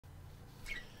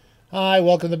Hi,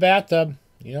 welcome to the bathtub.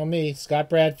 You know me, Scott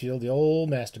Bradfield, the old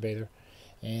masturbator,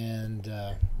 and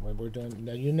we're doing.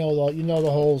 You know the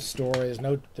whole story. There's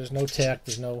no tech.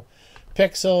 There's no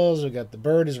pixels. We got the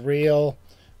bird is real,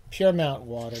 pure mountain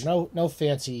water. No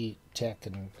fancy tech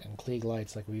and Klieg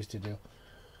lights like we used to do.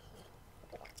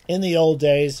 In the old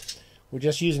days, we're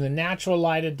just using the natural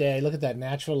light of day. Look at that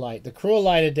natural light. The cruel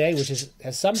light of day,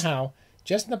 has somehow,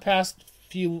 just in the past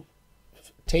few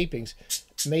tapings,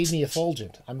 made me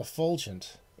effulgent. I'm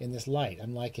effulgent in this light.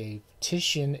 I'm like a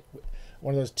Titian,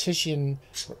 one of those Titian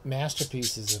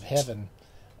masterpieces of heaven.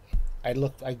 I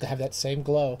have that same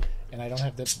glow, and I don't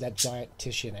have that giant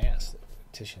Titian ass that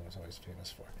Titian was always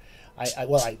famous for.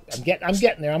 I'm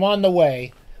getting there. I'm on the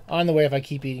way. On the way if I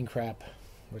keep eating crap,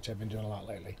 which I've been doing a lot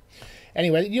lately.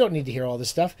 Anyway, you don't need to hear all this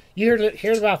stuff. You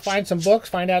hear about find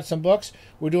out some books.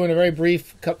 We're doing a very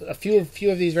brief, a few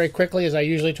of these very quickly, as I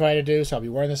usually try to do. So I'll be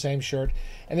wearing the same shirt.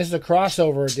 And this is a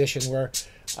crossover edition where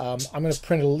I'm going to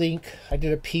print a link. I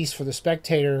did a piece for the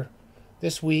Spectator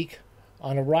this week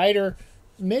on a writer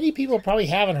many people probably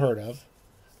haven't heard of,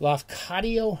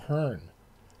 Lafcadio Hearn.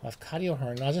 Lafcadio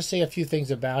Hearn. And I'll just say a few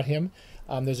things about him.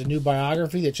 There's a new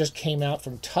biography that just came out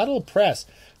from Tuttle Press.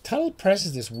 Tuttle Press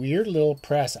is this weird little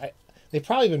press. They've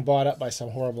probably been bought up by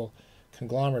some horrible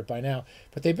conglomerate by now,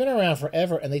 but they've been around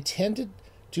forever, and they tend to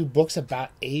do books about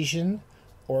Asian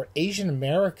or Asian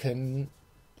American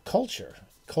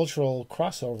cultural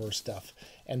crossover stuff,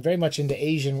 and very much into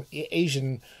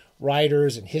Asian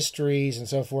writers and histories and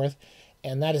so forth.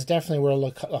 And that is definitely where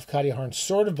Lafcadio Hearn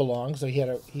sort of belongs. So he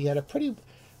had a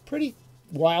pretty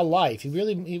wild life.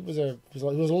 He was a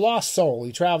lost soul.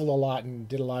 He traveled a lot and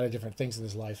did a lot of different things in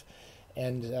his life.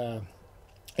 And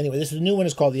anyway, this new one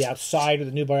is called The Outsider,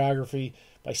 the new biography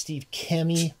by Steve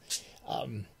Kemme.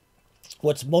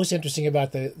 What's most interesting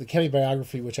about the Kemme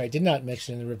biography, which I did not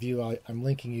mention in the review I'm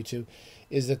linking you to,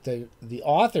 is that the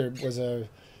author was a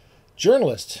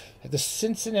journalist at the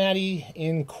Cincinnati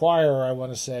Enquirer, I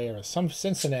want to say, or some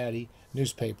Cincinnati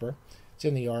newspaper. It's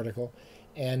in the article.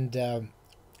 And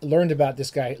learned about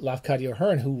this guy, Lafcadio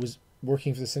Hearn, who was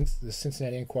working for the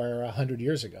Cincinnati Enquirer 100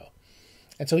 years ago.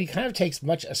 And so he kind of takes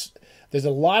there's a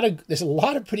lot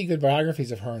of pretty good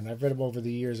biographies of Hearn. I've read them over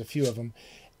the years, a few of them.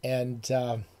 And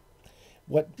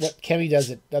what Kemme does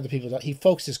that other people don't, he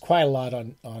focuses quite a lot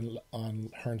on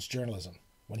Hearn's journalism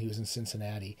when he was in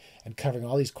Cincinnati, and covering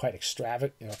all these quite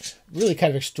extravagant, really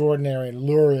kind of extraordinary and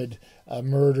lurid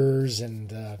murders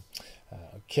and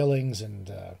killings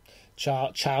and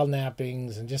child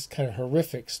nappings, and just kind of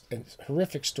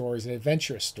horrific stories and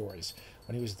adventurous stories.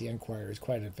 When he was at the Enquirer, he's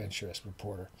quite an adventurous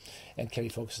reporter, and Kemme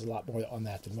focuses a lot more on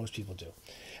that than most people do.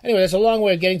 Anyway, that's a long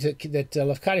way of getting to that.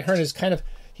 Lafcadio Hearn is kind of,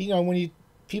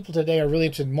 people today are really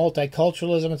interested in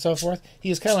multiculturalism and so forth.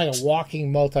 He is kind of like a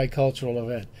walking multicultural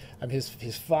event.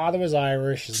 His father was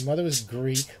Irish, his mother was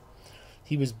Greek.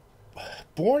 He was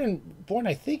born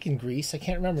I think in Greece. I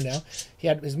can't remember now.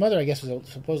 His mother, I guess, was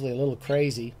supposedly a little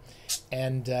crazy,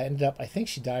 and ended up, I think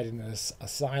she died in an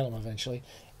asylum eventually.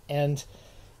 And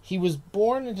he was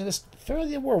born into this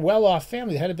fairly well-off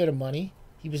family. They had a bit of money.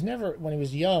 He was never, when he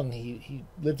was young, he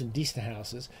lived in decent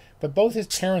houses, but both his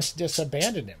parents just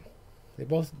abandoned him. They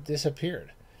both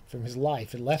disappeared from his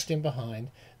life and left him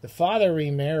behind. The father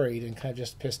remarried and kind of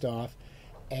just pissed off,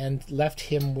 and left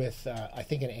him with, I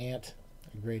think, an aunt,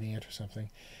 a great aunt or something,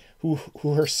 who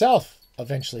herself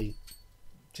eventually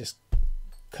just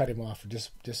cut him off or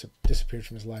disappeared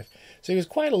from his life. So he was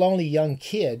quite a lonely young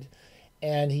kid,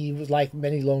 and he was like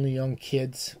many lonely young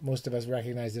kids. Most of us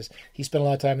recognize this. He spent a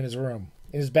lot of time in his room,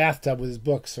 in his bathtub with his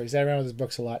books. So he sat around with his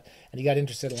books a lot, and he got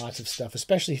interested in lots of stuff,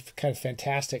 especially kind of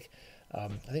fantastic. I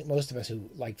think most of us who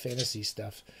like fantasy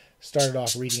stuff started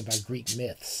off reading about Greek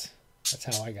myths. That's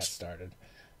how I got started.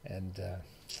 And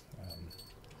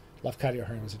Lafcadio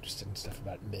Hearn was interested in stuff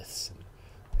about myths and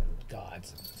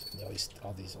gods and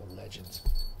all these old legends.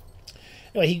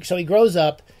 Anyway, so he grows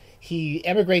up. He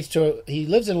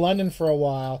lives in London for a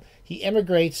while. He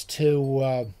emigrates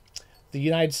to the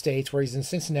United States, where he's in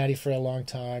Cincinnati for a long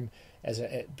time.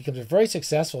 Becomes a very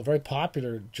successful, very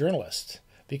popular journalist,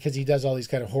 because he does all these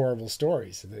kind of horrible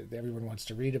stories that everyone wants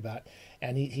to read about.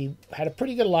 And he had a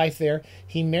pretty good life there.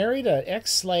 He married an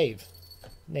ex-slave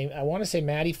named, I want to say,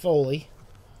 Maddie Foley.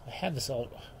 I have this all.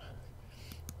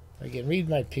 Again, read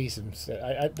my piece.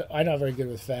 I'm not very good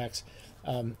with facts.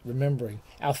 Remembering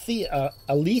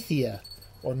Alethea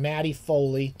or Maddie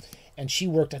Foley, and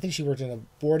I think she worked in a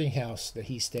boarding house that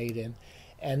he stayed in,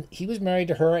 and he was married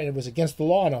to her, and it was against the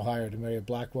law in Ohio to marry a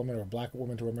black woman, or a black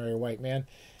woman to marry a white man.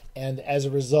 And as a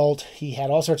result, he had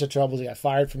all sorts of troubles. He got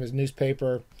fired from his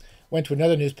newspaper, went to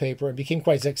another newspaper, and became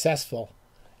quite successful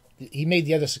he made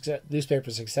the other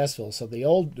newspaper successful. So the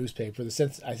old newspaper,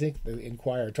 I think the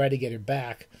Inquirer, tried to get him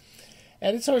back.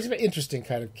 And it's always an interesting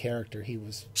kind of character. He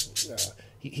was,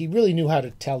 he really knew how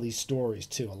to tell these stories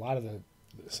too. A lot of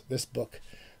this book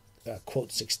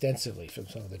quotes extensively from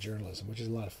some of the journalism, which is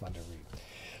a lot of fun to read.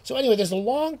 So anyway, there's a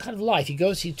long kind of life.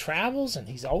 He travels, and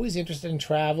he's always interested in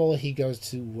travel. He goes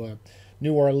to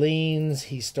New Orleans.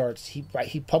 He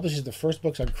publishes the first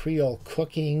books on Creole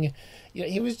cooking.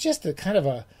 He was just a kind of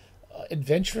a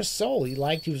adventurous soul. He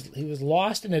was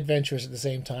lost and adventurous at the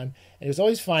same time, and he was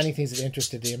always finding things that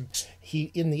interested him.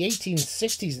 In the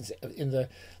 1860s, in the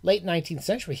late 19th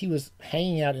century, he was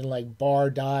hanging out in like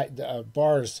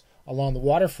bars along the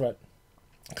waterfront,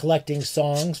 collecting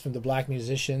songs from the black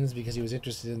musicians because he was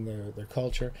interested in their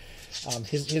culture.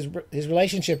 His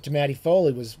relationship to Maddie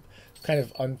Foley was kind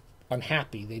of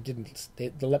unhappy.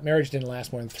 The marriage didn't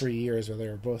last more than 3 years, or they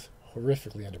were both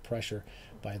horrifically under pressure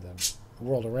by the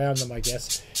world around them, I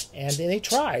guess. And they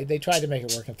tried to make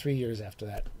it work. And 3 years after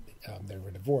that, they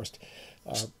were divorced.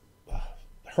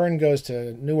 Hearn goes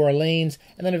to New Orleans,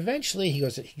 and then eventually he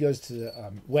goes to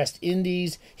the West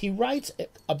Indies. He writes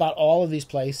about all of these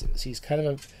places. He's kind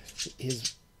of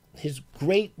his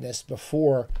greatness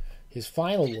before his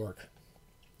final work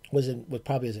was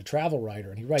probably as a travel writer,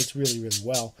 and he writes really, really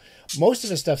well. Most of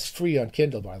his stuff's free on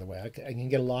Kindle, by the way. I can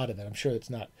get a lot of it. I'm sure it's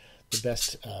not the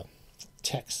best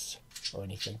texts or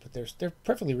anything, but they're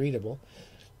perfectly readable.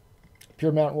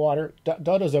 Pure Mountain Water.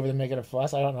 Dodo's over there making a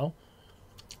fuss. I don't know.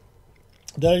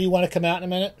 Dodo, do you want to come out in a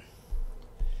minute?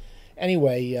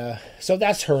 Anyway, so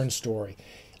that's Hearn's story.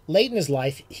 Late in his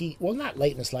life, not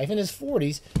late in his life, in his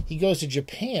 40s, he goes to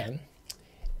Japan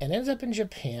and ends up in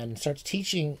Japan and starts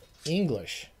teaching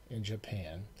English in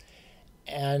Japan.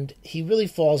 And he really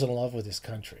falls in love with his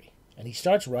country. And he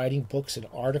starts writing books and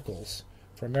articles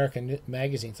for American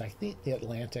magazines, like The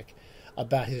Atlantic,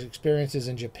 about his experiences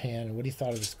in Japan and what he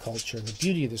thought of this culture and the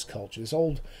beauty of this culture,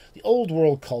 the old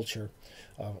world culture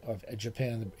of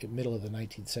Japan in the middle of the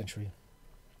 19th century,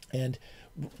 and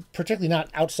particularly not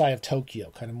outside of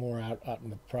Tokyo, kind of more out in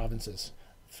the provinces,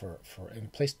 in a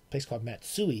place called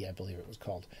Matsui, I believe it was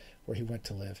called, where he went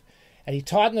to live. And he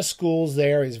taught in the schools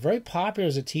there. He's very popular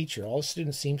as a teacher. All the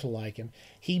students seemed to like him.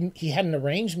 He had an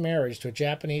arranged marriage to a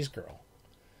Japanese girl,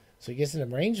 so he gets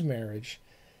an arranged marriage.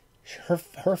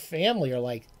 Her family are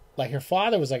like her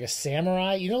father was like a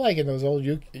samurai, like in those old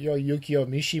Yukio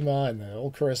Mishima and the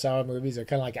old Kurosawa movies. They're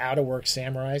kind of like out-of-work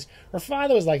samurais. Her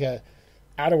father was like a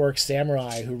out-of-work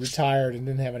samurai who retired and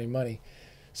didn't have any money.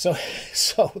 So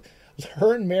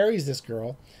Hearn marries this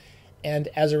girl, and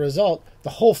as a result, the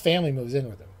whole family moves in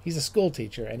with him. He's a school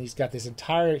teacher, and he's got this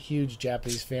entire huge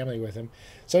Japanese family with him.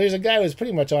 So he's a guy who's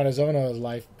pretty much on his own in his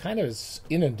life, kind of is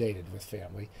inundated with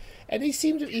family. And he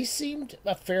seemed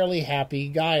a fairly happy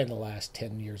guy in the last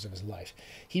 10 years of his life.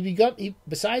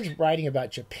 Besides writing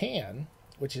about Japan,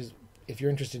 which is, if you're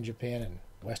interested in Japan and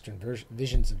Western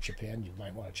visions of Japan, you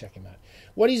might want to check him out.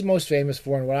 What he's most famous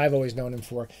for, and what I've always known him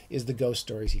for, is the ghost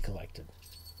stories he collected.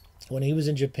 When he was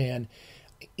in Japan,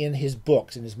 in his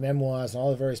books, in his memoirs, and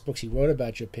all the various books he wrote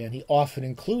about Japan, he often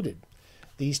included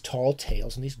these tall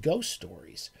tales and these ghost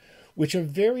stories, which are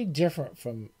very different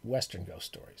from Western ghost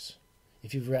stories.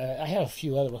 If you've read, I have a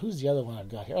few other. Who's the other one I've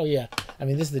got here? Oh yeah,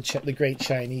 this is the great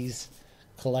Chinese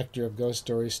collector of ghost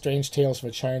stories, Strange Tales from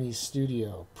a Chinese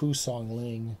Studio, Pu Song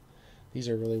Ling. These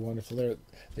are really wonderful.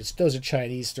 Those are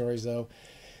Chinese stories, though.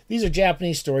 These are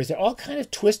Japanese stories. They're all kind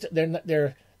of twisted.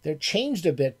 They're changed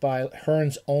a bit by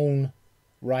Hearn's own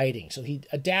writing. So he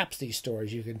adapts these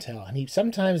stories, you can tell, and he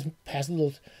sometimes has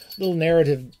little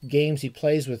narrative games he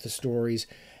plays with the stories.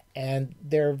 And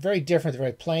they're very different. They're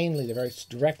very plainly. They're very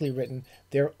directly written.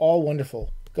 They're all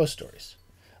wonderful ghost stories.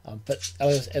 But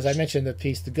as I mentioned in the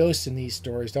piece, the ghosts in these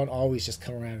stories don't always just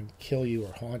come around and kill you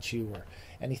or haunt you or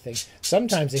anything.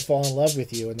 Sometimes they fall in love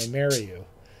with you and they marry you.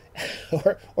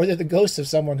 or they're the ghosts of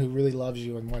someone who really loves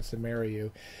you and wants to marry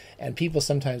you. And people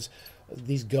sometimes,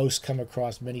 these ghosts come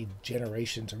across many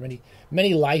generations or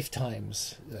many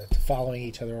lifetimes following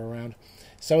each other around.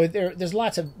 So there's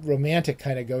lots of romantic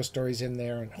kind of ghost stories in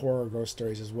there and horror ghost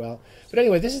stories as well. But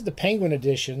anyway, this is the Penguin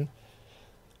edition.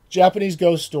 Japanese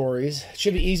ghost stories. It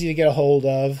should be easy to get a hold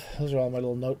of. Those are all my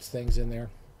little notes things in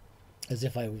there, as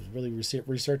if I was really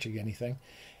researching anything.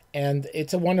 And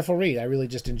it's a wonderful read. I really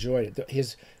just enjoyed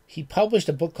it. He published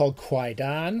a book called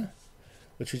Kwaidan,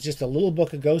 which was just a little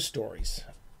book of ghost stories,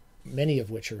 many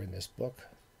of which are in this book.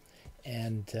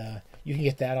 And you can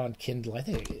get that on Kindle. I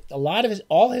think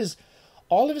all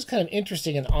of his kind of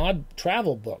interesting and odd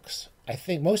travel books, I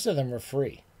think most of them are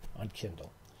free on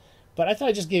Kindle. But I thought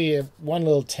I'd just give you one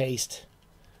little taste.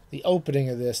 The opening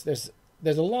of this,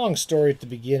 there's a long story at the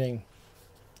beginning,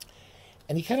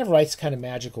 and he kind of writes kind of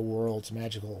magical worlds,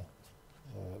 magical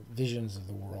visions of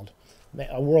the world,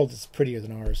 a world that's prettier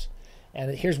than ours.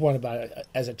 And here's one about,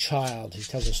 as a child, he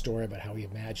tells a story about how he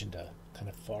imagined a kind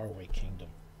of faraway kingdom.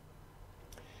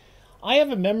 I have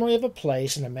a memory of a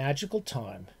place in a magical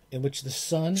time in which the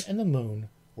sun and the moon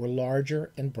were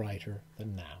larger and brighter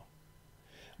than now.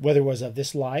 Whether it was of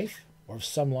this life or of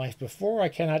some life before, I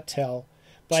cannot tell,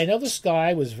 but I know the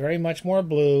sky was very much more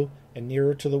blue and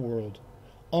nearer to the world,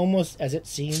 almost as it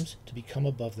seems to become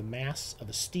above the masts of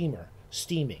a steamer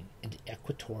steaming into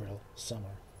equatorial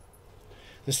summer.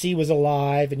 The sea was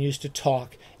alive and used to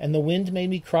talk, and the wind made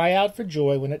me cry out for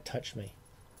joy when it touched me.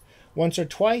 Once or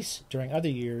twice, during other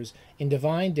years, in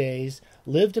divine days,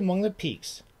 lived among the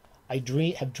peaks, I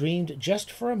have dreamed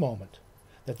just for a moment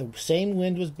that the same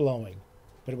wind was blowing,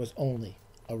 but it was only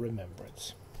a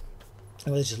remembrance.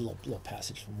 And this is a little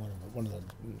passage from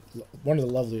one of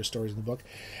the lovelier stories in the book.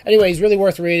 Anyway, it's really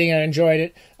worth reading. I enjoyed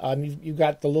it. You've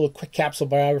got the little quick capsule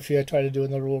biography I try to do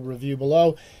in the little review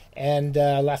below, and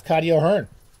Lafcadio Hearn.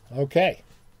 Okay,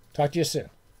 talk to you soon.